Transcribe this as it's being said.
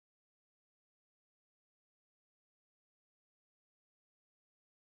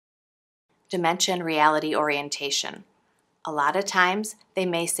Dementia and reality orientation. A lot of times they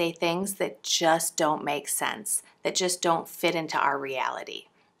may say things that just don't make sense, that just don't fit into our reality.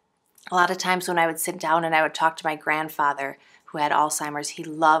 A lot of times when I would sit down and I would talk to my grandfather who had Alzheimer's, he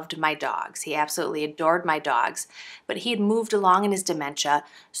loved my dogs. He absolutely adored my dogs, but he had moved along in his dementia,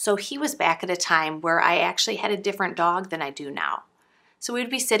 so he was back at a time where I actually had a different dog than I do now. So we'd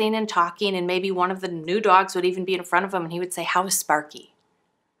be sitting and talking, and maybe one of the new dogs would even be in front of him, and he would say, "How is Sparky?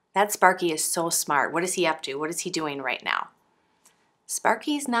 That Sparky is so smart. What is he up to? What is he doing right now?"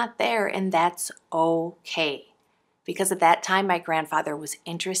 Sparky's not there, and that's okay. Because at that time, my grandfather was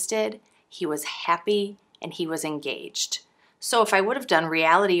interested, he was happy, and he was engaged. So if I would have done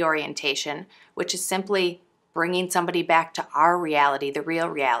reality orientation, which is simply bringing somebody back to our reality, the real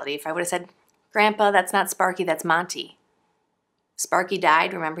reality, if I would have said, "Grandpa, that's not Sparky, that's Monty. Sparky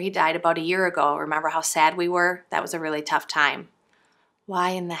died. Remember, he died about a year ago. Remember how sad we were? That was a really tough time."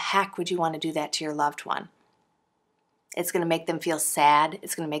 Why in the heck would you want to do that to your loved one? It's going to make them feel sad.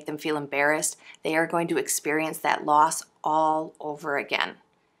 It's going to make them feel embarrassed. They are going to experience that loss all over again.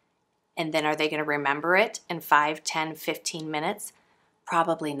 And then are they going to remember it in 5, 10, 15 minutes?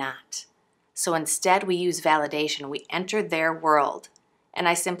 Probably not. So instead, we use validation. We enter their world. And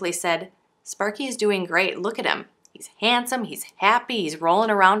I simply said, "Sparky is doing great. Look at him. He's handsome. He's happy. He's rolling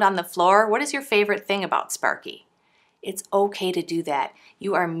around on the floor. What is your favorite thing about Sparky?" It's okay to do that.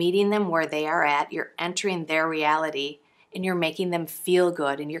 You are meeting them where they are at. You're entering their reality, and you're making them feel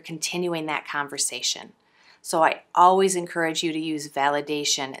good, and you're continuing that conversation. So I always encourage you to use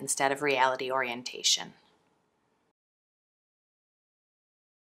validation instead of reality orientation.